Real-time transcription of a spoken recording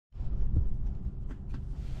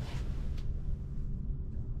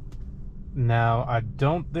Now, I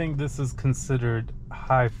don't think this is considered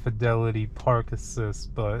high fidelity park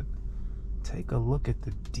assist, but take a look at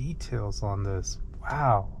the details on this.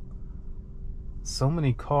 Wow. So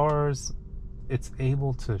many cars it's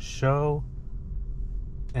able to show.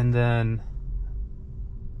 And then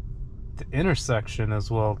the intersection as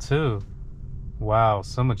well too. Wow,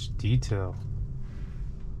 so much detail.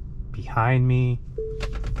 Behind me.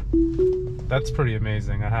 That's pretty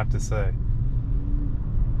amazing, I have to say.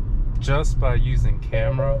 Just by using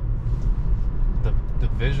camera, the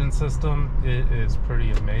vision system, it is pretty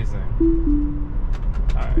amazing.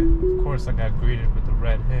 Alright, of course I got greeted with the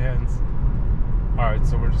red hands. Alright,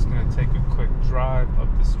 so we're just going to take a quick drive up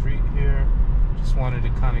the street here. Just wanted to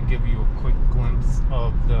kind of give you a quick glimpse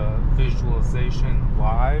of the visualization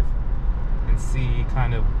live and see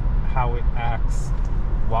kind of how it acts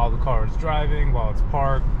while the car is driving, while it's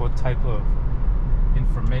parked, what type of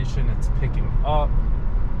information it's picking up,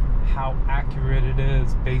 how accurate it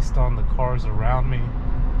is based on the cars around me.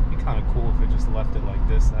 It'd be kind of cool if it just left it like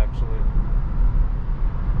this, actually.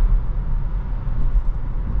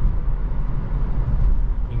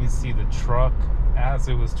 You can see the truck as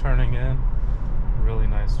it was turning in. Really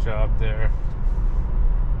nice job there.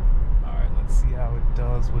 Alright, let's see how it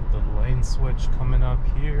does with the lane switch coming up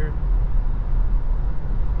here.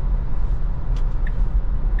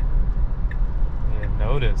 And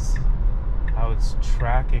notice how it's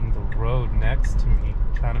tracking the road next to me,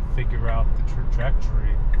 trying to figure out the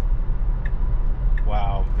trajectory.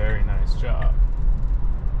 Wow, very nice job.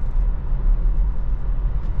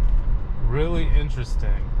 Really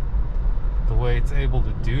interesting the way it's able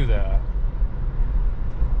to do that.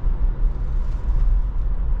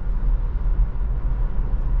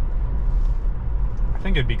 I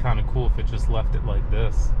think it'd be kind of cool if it just left it like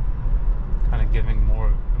this, kind of giving more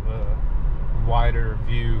of a wider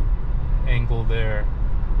view angle there.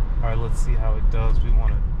 Alright, let's see how it does. We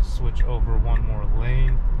want to switch over one more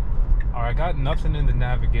lane. Alright, I got nothing in the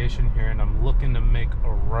navigation here, and I'm looking to make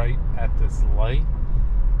a right at this light.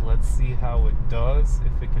 Let's see how it does,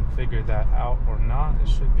 if it can figure that out or not. It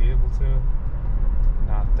should be able to.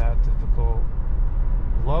 Not that difficult.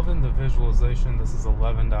 Loving the visualization. This is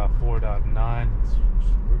 11.4.9.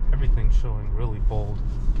 Everything's showing really bold.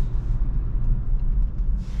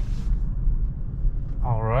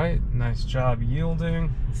 Alright, nice job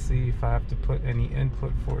yielding. Let's see if I have to put any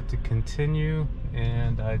input for it to continue,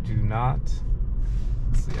 and I do not.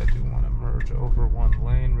 Let's see, I do want to merge over one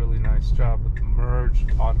lane. Really nice job with the merge,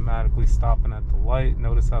 automatically stopping at the light.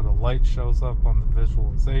 Notice how the light shows up on the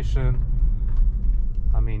visualization.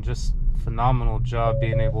 I mean, just phenomenal job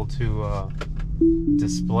being able to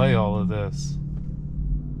display all of this.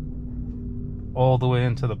 All the way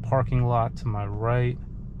into the parking lot to my right.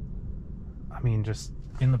 I mean, just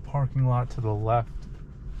in the parking lot to the left,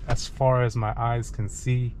 as far as my eyes can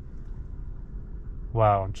see.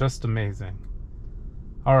 Wow, just amazing.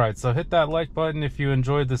 Alright, so hit that like button if you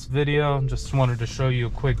enjoyed this video. Just wanted to show you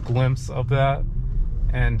a quick glimpse of that.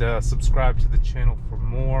 And subscribe to the channel for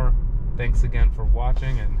more. Thanks again for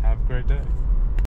watching, and have a great day.